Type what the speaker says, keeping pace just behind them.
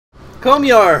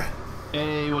Kamyar.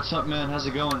 Hey, what's up, man? How's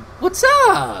it going? What's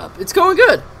up? It's going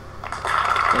good.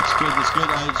 That's good, that's good.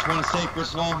 I just want to say,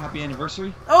 first of all, happy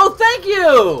anniversary. Oh, thank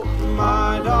you!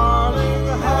 My darling,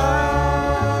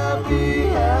 happy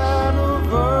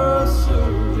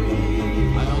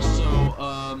anniversary. I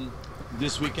also,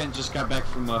 this weekend just got back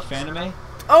from Fanime.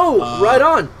 Oh, right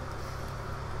on.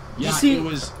 Yeah,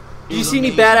 You see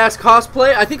any badass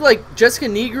cosplay? I think like Jessica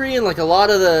Negri and like a lot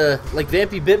of the like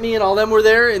Vampy Bit Me and all them were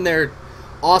there in their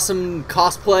awesome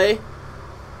cosplay.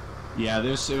 Yeah,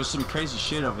 there was some crazy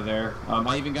shit over there.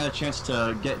 I even got a chance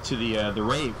to get to the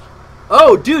rave.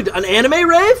 Oh, dude, an anime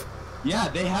rave? Yeah,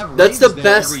 they have That's raves the there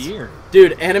best. every year.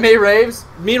 Dude, anime raves?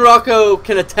 Me and Rocco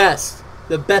can attest.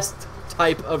 The best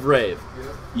type of rave.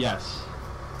 Yes.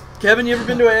 Kevin, you ever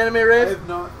been to an anime I rave? have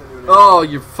not been to an Oh,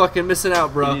 you're fucking missing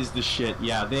out, bro. It is the shit.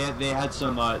 Yeah, they had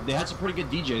some pretty good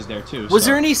DJs there too. Was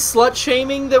there any slut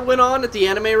shaming that went on at the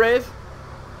anime rave?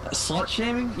 slut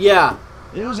shaming? Yeah.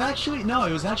 It was actually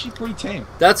pretty tame.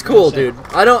 That's cool, dude.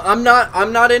 I'm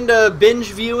not into binge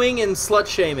viewing and slut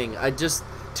shaming.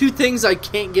 Two things I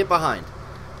can't get behind.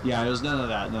 Yeah, it was none of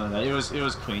that. It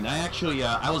was clean. I actually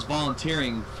I was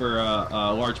volunteering for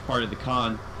a large part of the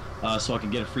con, so I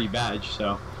could get a free badge.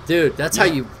 So. Dude, that's how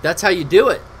you do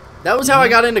it. That was how I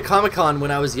got into Comic-Con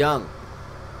when I was young.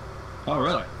 Oh,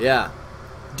 really? Yeah.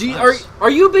 Nice. Are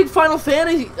you a big Final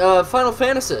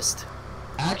Fantasist?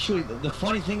 Actually, the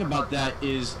funny thing about that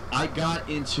is I got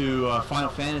into Final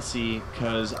Fantasy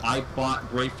because I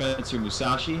bought Brave Fencer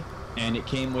Musashi, and it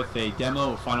came with a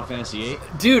demo of Final Fantasy VIII.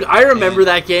 Dude, I remember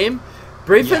that game.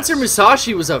 Brave Fencer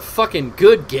Musashi was a fucking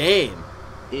good game.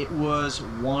 It was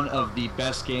one of the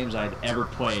best games I'd ever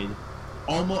played.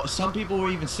 Almost, some people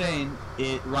were even saying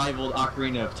it rivaled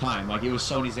Ocarina of Time. Like, it was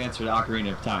Sony's answer to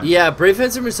Ocarina of Time. Yeah, Brave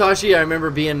Fencer Musashi, I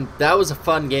remember that was a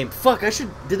fun game. Fuck,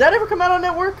 did that ever come out on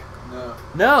network? No.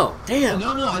 No, damn.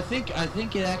 No, I think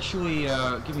it actually,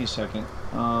 give me a second.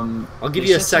 I'll give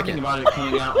you a second. Something about it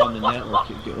coming out on the network.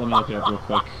 Let me look it up real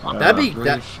quick.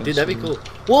 That'd be cool.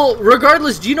 Well,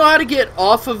 regardless, do you know how to get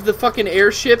off of the fucking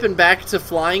airship and back to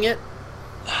flying it?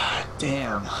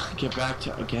 Damn. Get back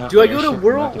to. Do I go to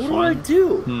World? What do I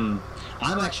do?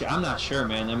 I'm not sure,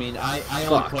 man. I mean, I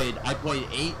played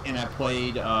 8, and I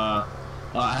played.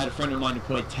 I had a friend of mine who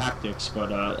played Tactics,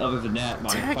 but other than that, my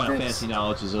Final Fantasy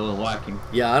knowledge is a little lacking.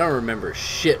 Yeah, I don't remember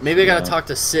shit. Maybe I gotta talk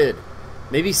to Sid.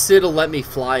 Maybe Sid will let me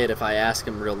fly it if I ask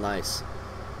him real nice.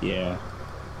 Yeah.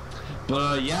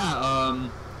 But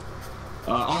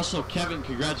also, Kevin,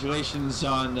 congratulations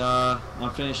on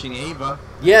finishing Ava.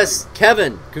 Yes,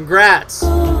 Kevin, congrats. Did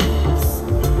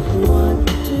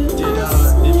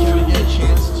Kevin get a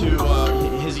chance to?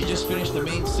 Has he just finished the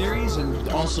main series? And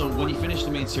also, when he finished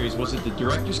the main series, was it the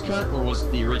director's cut or was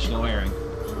it the original airing?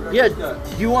 Yeah,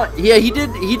 he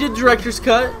did director's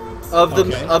cut of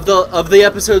the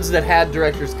episodes that had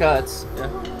director's cuts. Yeah.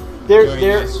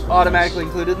 They're automatically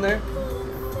included in there.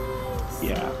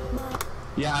 Yeah.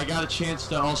 Yeah, I got a chance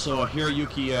to also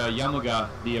Hiroyuki Yamaga,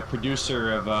 the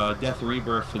producer of Death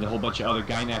Rebirth and a whole bunch of other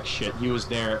Gainax shit. He was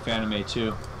there at Fanime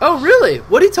too. Oh, really?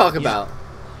 What did he talk about?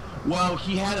 Well,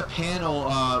 he had a panel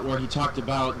where he talked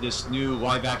about this new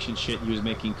live-action shit he was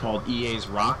making called EA's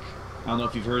Rock. I don't know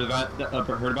if you've heard of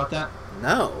heard about that?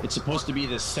 No. It's supposed to be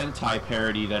this Sentai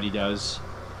parody that he does.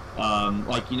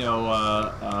 Like,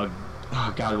 oh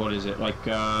God, what is it? Like,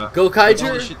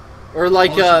 Gokaiger? Or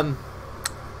like,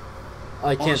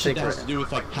 I can't think that right has now. to do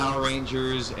with like Power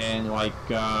Rangers and like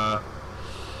damn.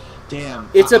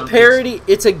 It's a parody.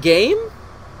 It's a game.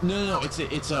 No.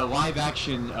 It's a live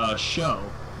action show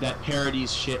that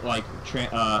parodies shit like.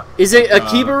 Is it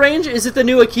Akiba Ranger? Is it the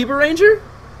new Akiba Ranger?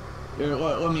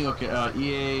 Let me look at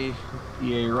EA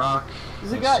Rock.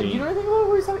 Is it got? You know anything about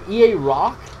what he's talking? EA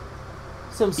Rock.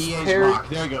 EA's Rock.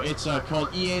 There you go. It's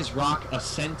called EA's Rock, a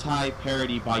Sentai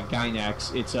parody by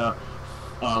Gainax. It's a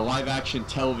live-action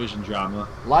television drama.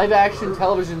 Live-action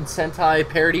television Sentai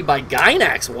parody by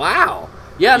Gainax. Wow.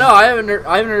 Yeah, no, I haven't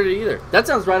heard it either. That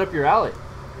sounds right up your alley.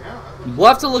 Yeah. We'll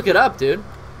have to look it up, dude.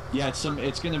 Yeah,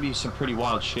 it's gonna be some pretty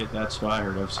wild shit. That's what I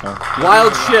heard of. So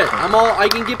wild shit. I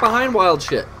can get behind wild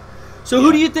shit. So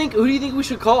who do you think we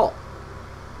should call?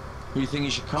 Who do you think you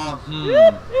should call?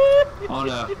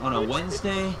 On a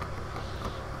Wednesday?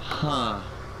 Huh.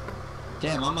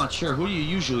 Damn, I'm not sure. Who do you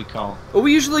usually call? Well,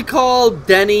 we usually call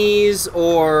Denny's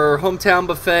or Hometown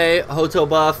Buffet, Hotel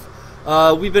Buff.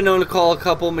 We've been known to call a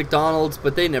couple McDonald's,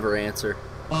 but they never answer.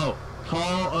 Oh,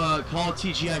 call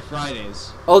TGI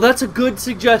Fridays. Oh, that's a good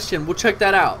suggestion. We'll check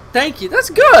that out. Thank you. That's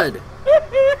good.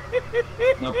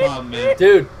 No problem, man.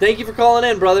 Dude, thank you for calling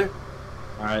in, brother.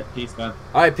 All right, peace, man.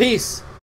 All right, peace.